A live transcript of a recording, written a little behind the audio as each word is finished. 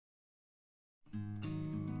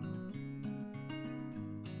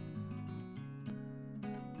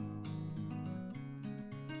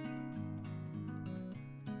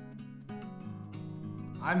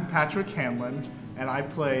I'm Patrick Hanlon, and I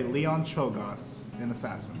play Leon Czolgosz in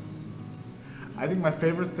Assassins. I think my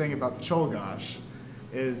favorite thing about Czolgosz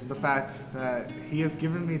is the fact that he has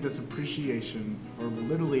given me this appreciation for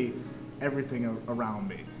literally everything around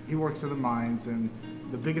me. He works in the mines, and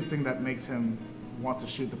the biggest thing that makes him want to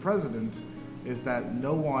shoot the president is that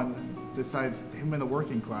no one besides him in the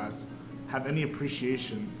working class have any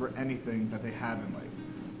appreciation for anything that they have in life.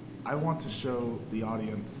 I want to show the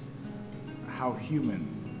audience how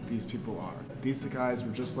human these people are. These guys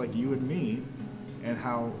were just like you and me, and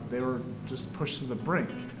how they were just pushed to the brink,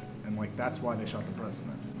 and like that's why they shot the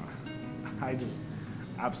president. I just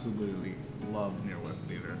absolutely love Near West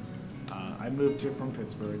Theater. I moved here from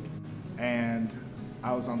Pittsburgh, and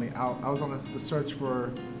I was on the search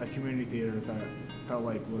for a community theater that felt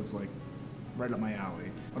like was like right up my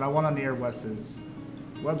alley. When I went on Near West's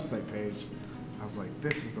website page, I was like,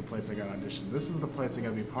 this is the place I got to audition. This is the place I got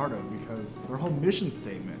to be part of, because their whole mission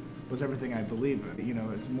statement was everything I believe in. You know,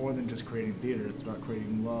 it's more than just creating theater. It's about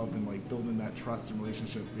creating love and like building that trust and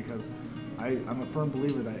relationships, because I'm a firm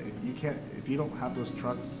believer that if you don't have those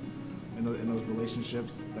trusts in those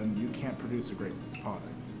relationships, then you can't produce a great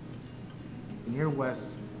product. Near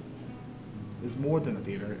West is more than a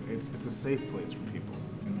theater. It's a safe place for people,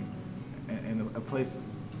 and a place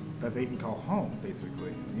that they can call home,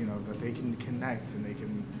 basically. You know, that they can connect, and they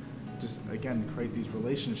can just, again, create these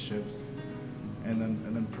relationships and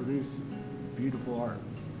then produce beautiful art.